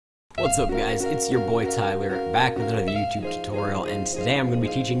What's up guys, it's your boy Tyler, back with another YouTube tutorial, and today I'm going to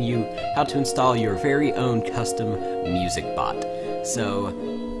be teaching you how to install your very own custom music bot.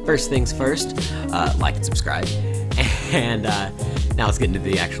 So, first things first, like and subscribe, and now let's get into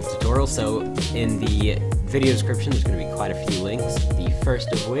the actual tutorial. So, in the video description there's going to be quite a few links, the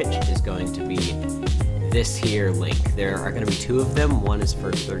first of which is going to be this here link. There are going to be two of them, one is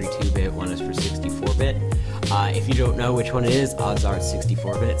for 32-bit, one is for 64-bit. If you don't know which one it is, odds are it's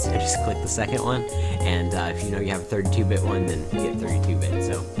 64-bit, so just click the second one, and if you know you have a 32-bit one, then get 32-bit.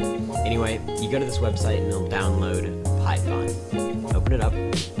 So, anyway, you go to this website and it'll download Python. Open it up,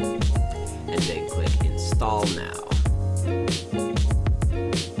 and then click Install Now.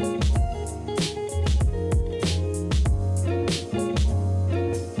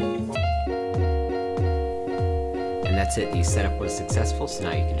 And that's it, the setup was successful, so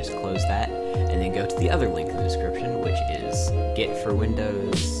now you can just close that, and then go to the other link in the description, which is Get for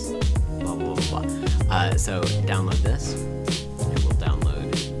Windows, blah blah blah blah. So download this, and we'll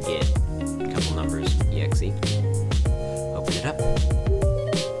download Get, couple numbers, exe. Open it up,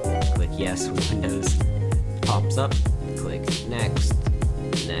 click Yes with Windows, pops up, click Next,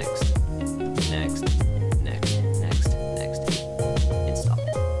 Next, Next, Next, Next, Next, Install.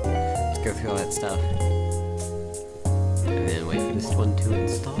 Let's go through all that stuff. And then wait for this one to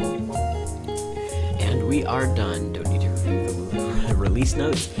install. And we are done. Don't need to review the release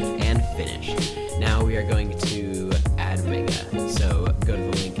notes, and finish. Now we are going to add Mega. So go to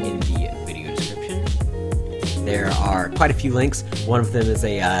the link in the video description. There are quite a few links. One of them is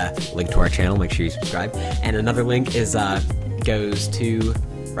a link to our channel. Make sure you subscribe. And another link is goes to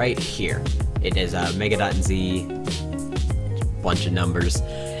right here. It is mega.nz, bunch of numbers.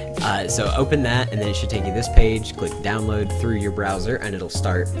 So open that, and then it should take you to this page. Click download through your browser, and it'll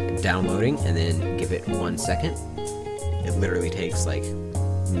start downloading, and then give it 1 second. It literally takes like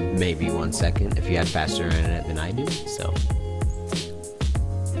maybe 1 second if you have faster internet than I do. So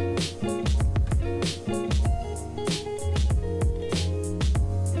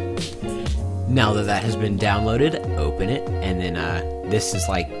now that has been downloaded, open it, and then this is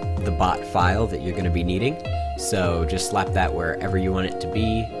like the bot file that you're going to be needing. So just slap that wherever you want it to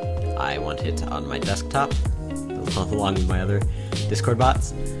be. I want it on my desktop, along with my other Discord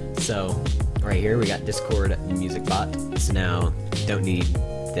bots. So right here we got Discord music bot. So now don't need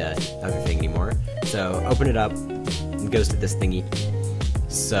the other thing anymore. So open it up, it goes to this thingy.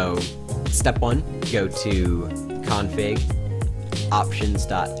 So step 1, go to config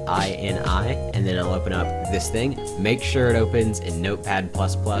options.ini, and then I'll open up this thing. Make sure it opens in Notepad++.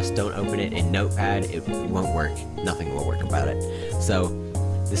 Don't open it in Notepad, it won't work. Nothing will work about it. So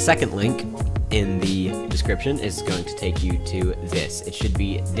the second link in the description is going to take you to this. It should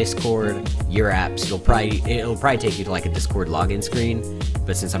be Discord, your apps. It'll probably take you to like a Discord login screen,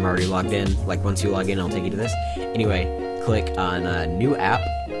 but since I'm already logged in, like once you log in, it'll take you to this. Anyway, click on New App,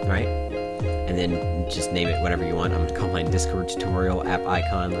 right? And then just name it whatever you want. I'm gonna call mine Discord tutorial app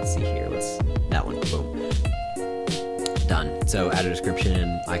icon. Let's see here. That one. Boom. Done. So add a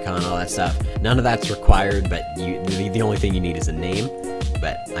description, icon, all that stuff. None of that's required, but the only thing you need is a name.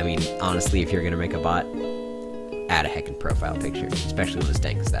 But I mean, honestly, if you're gonna make a bot, add a heckin' profile picture, especially when it's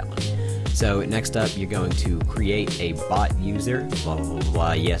dank as that one. So next up, you're going to create a bot user. Blah blah blah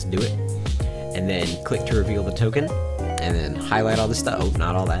blah. Yes, do it. And then click to reveal the token, and then highlight all this stuff. Oh,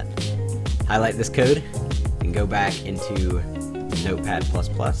 not all that. Highlight this code, and go back into Notepad++,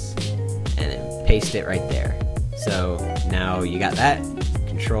 and then paste it right there. So now you got that,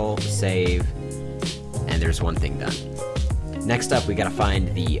 Control, save, and there's one thing done. Next up, we gotta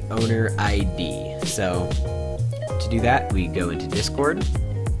find the owner ID. So to do that, we go into Discord,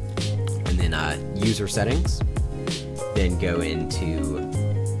 and then user settings, then go into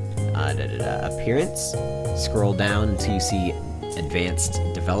appearance, scroll down until you see advanced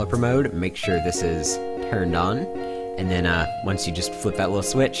developer mode. Make sure this is turned on, and then once you just flip that little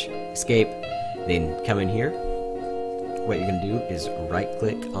switch, escape, then come in here. What you're gonna do is right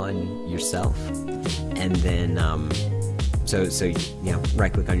click on yourself, and then so you know,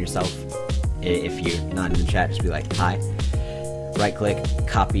 right click on yourself. If you're not in the chat, just be like hi, right click,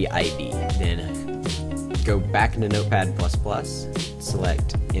 copy ID, then go back into Notepad++,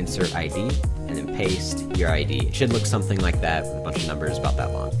 select insert ID, and then paste your ID. It should look something like that with a bunch of numbers about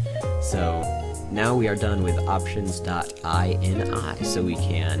that long. So now we are done with options.ini, so we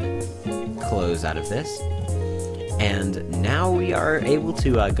can close out of this. And now we are able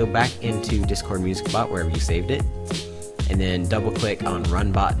to go back into Discord Music Bot wherever you saved it, and then double click on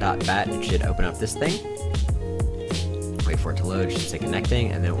runbot.bat. It should open up this thing. Wait for it to load, it should say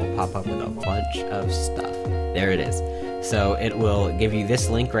connecting, and then it will pop up with a bunch of stuff. There it is. So it will give you this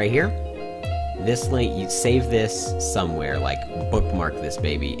link right here. This link, you save this somewhere, like bookmark this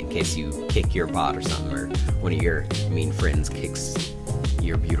baby in case you kick your bot or something, or one of your mean friends kicks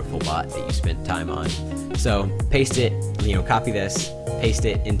your beautiful bot that you spent time on. So paste it, copy this, paste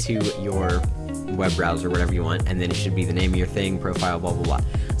it into your web browser, whatever you want, and then it should be the name of your thing, profile, blah, blah, blah.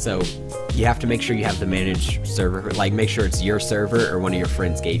 So you have to make sure you have the managed server, like make sure it's your server or one of your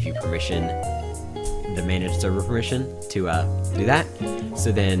friends gave you permission, the managed server permission to do that.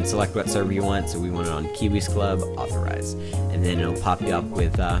 So then select what server you want. So we want it on Kiwis Club, authorize. And then it'll pop you up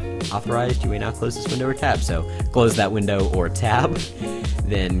with authorized. You may now close this window or tab. So close that window or tab.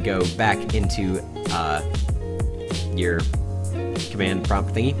 Then go back into your command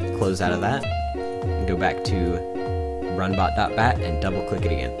prompt thingy, close out of that, and go back to runbot.bat and double click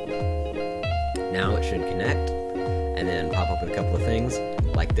it again. Now it should connect and then pop up with a couple of things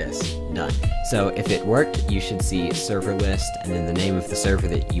like this. Done. So if it worked, you should see server list and then the name of the server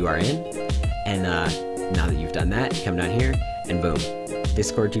that you are in. And now that you've done that, come down here and boom,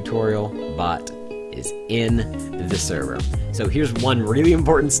 Discord tutorial bot is in the server. So here's one really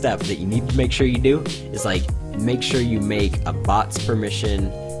important step that you need to make sure you do is make sure you make a bot's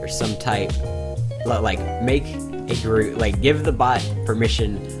permission or some type, make a group, give the bot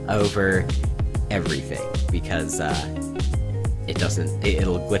permission over everything, because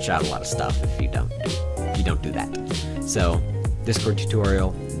it'll glitch out a lot of stuff if you don't do that. So Discord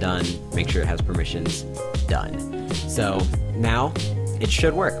tutorial done, make sure it has permissions, done. So now it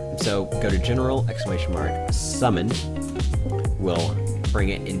should work. So go to general, summon, we'll bring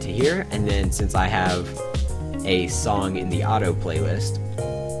it into here, and then since I have a song in the auto playlist,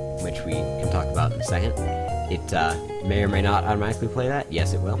 which we can talk about in a second, it may or may not automatically play that.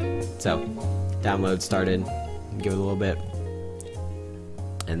 Yes, it will. So download started, give it a little bit,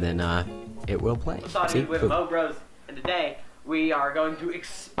 and then it will play. Starting with Mo Bros, and today we are going to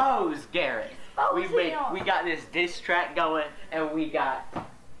expose Garrett. We got this diss track going, and we got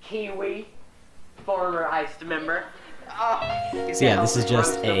Kiwi, former Iced member. So yeah, this is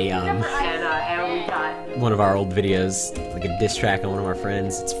just a and we got one of our old videos, like a diss track on one of our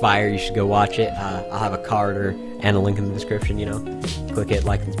friends. It's fire. You should go watch it. I'll have a card and a link in the description. Click it,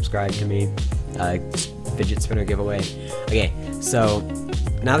 like and subscribe to me. Fidget spinner giveaway. Okay, so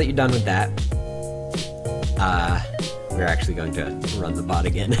now that you're done with that, we're actually going to run the bot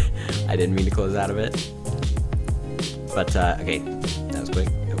again. I didn't mean to close out of it, but okay, that was quick.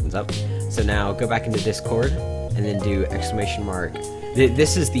 It opens up. So now go back into Discord and then do !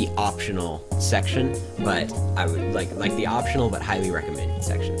 This is the optional section, but I would like the optional but highly recommended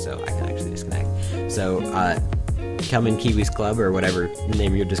section, so I can actually disconnect. So come in Kiwis Club or whatever the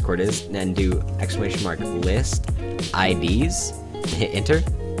name of your Discord is, and then do ! List IDs, and hit enter.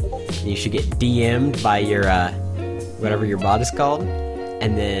 And you should get DM'd by your whatever your bot is called,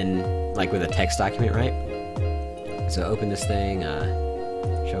 and then with a text document, right? So open this thing,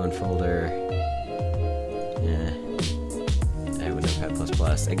 show in folder. I have a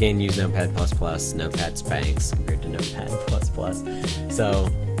Notepad++. Again, use Notepad++. Notepad spanks compared to Notepad++. So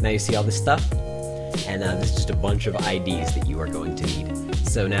now you see all this stuff, and this is just a bunch of IDs that you are going to need.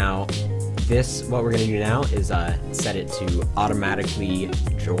 So now what we're going to do now is set it to automatically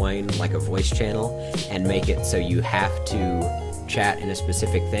join a voice channel and make it so you have to chat in a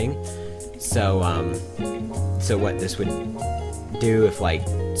specific thing. So so what this would do if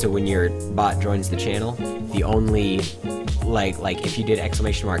so when your bot joins the channel, the only if you did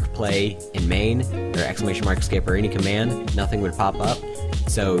 !play in main or !skip or any command, nothing would pop up.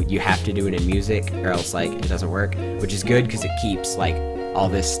 So you have to do it in music or else it doesn't work, which is good because it keeps all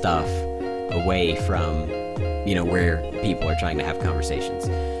this stuff away from where people are trying to have conversations.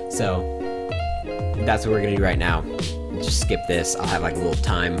 So that's what we're gonna do right now. Just skip this. I'll have a little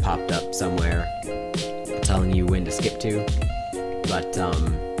time popped up somewhere telling you when to skip to. But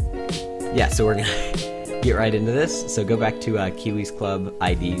yeah, so we're gonna get right into this. So go back to Kiwis Club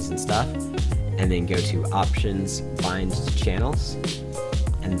IDs and stuff, and then go to options, bind to channels,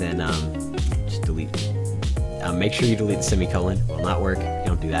 and then just delete. Make sure you delete the semicolon. Will not work. You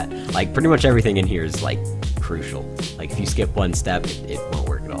don't do that. Pretty much everything in here is crucial. If you skip one step, it won't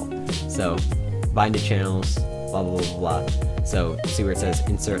work at all. So bind to channels, blah blah blah blah. So see where it says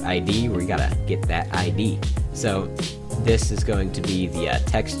insert ID, where you gotta get that ID. So this is going to be the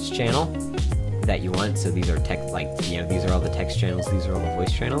text channel that you want. So these are these are all the text channels, these are all the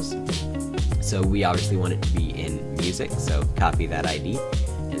voice channels. So we obviously want it to be in music, so copy that ID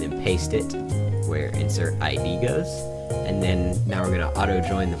and then paste it where insert ID goes. And then now we're gonna auto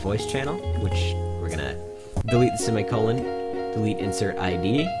join the voice channel, which we're gonna delete the semicolon, delete insert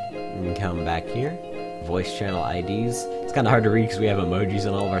ID, and come back here, voice channel IDs. It's kind of hard to read because we have emojis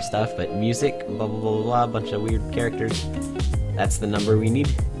on all of our stuff, but music, blah blah blah blah, a bunch of weird characters. That's the number we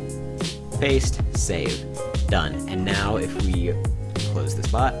need. Paste, save, done. And now if we close this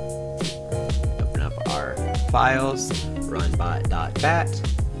bot, open up our files, run bot.bat,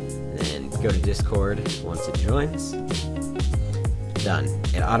 then go to Discord once it joins. Done.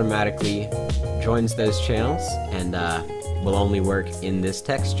 It automatically joins those channels and will only work in this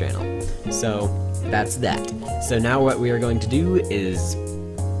text channel. So that's that. So now what we are going to do is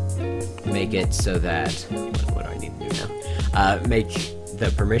make it so that, what do I need to do now? Make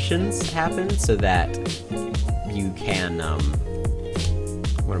the permissions happen so that you can,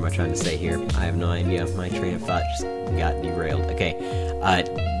 what am I trying to say here? I have no idea. My train of thought just got derailed. Okay,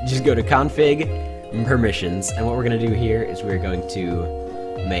 just go to config, permissions, and what we're going to do here is we're going to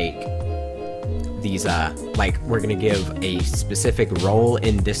make these, like, we're going to give a specific role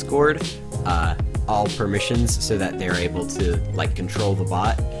in Discord all permissions so that they're able to, like, control the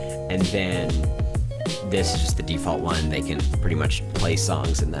bot, and then this is just the default one. They can pretty much play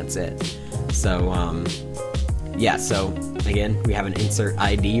songs and that's it. So, yeah, so, again, we have an insert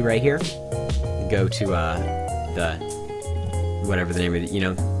ID right here. Go to, the, whatever the name of it, you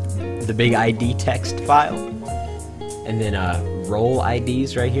know, the big ID text file, and then role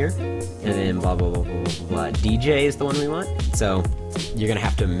IDs right here, and then blah blah blah blah blah blah. DJ is the one we want. So you're gonna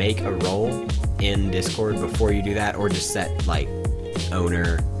have to make a role in Discord before you do that, or just set like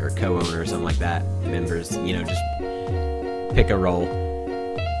owner or co-owner or something like that. Members, you know, just pick a role,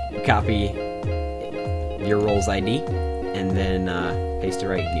 copy your role's ID, and then paste it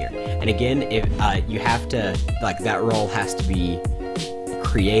right in here. And again, if you have to, like, that role has to be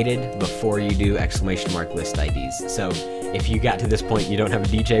created before you do ! list IDs. So if you got to this point and you don't have a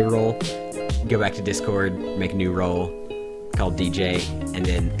DJ role, go back to Discord, make a new role called DJ, and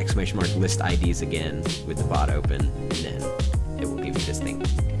then ! list IDs again with the bot open, and then it will give you this thing.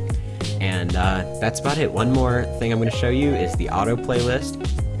 And that's about it. One more thing I'm going to show you is the auto playlist.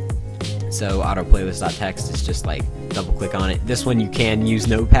 So autoplaylist.txt is just like double click on it. This one you can use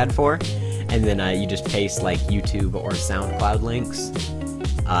Notepad for, and then you just paste like YouTube or SoundCloud links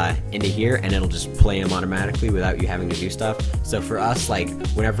into here, and it'll just play them automatically without you having to do stuff. So for us, like,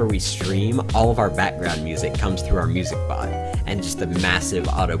 whenever we stream, all of our background music comes through our music bot, and just the massive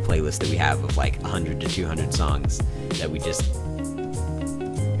auto playlist that we have of like 100 to 200 songs that we just,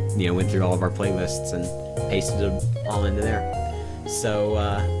 you know, went through all of our playlists and pasted them all into there. So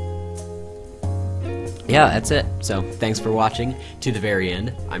yeah, that's it. So thanks for watching to the very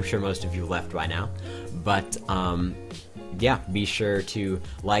end. I'm sure most of you left by now, but yeah, be sure to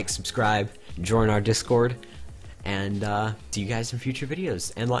like, subscribe, join our Discord, and see you guys in future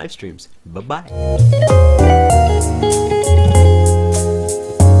videos and live streams. Bye-bye.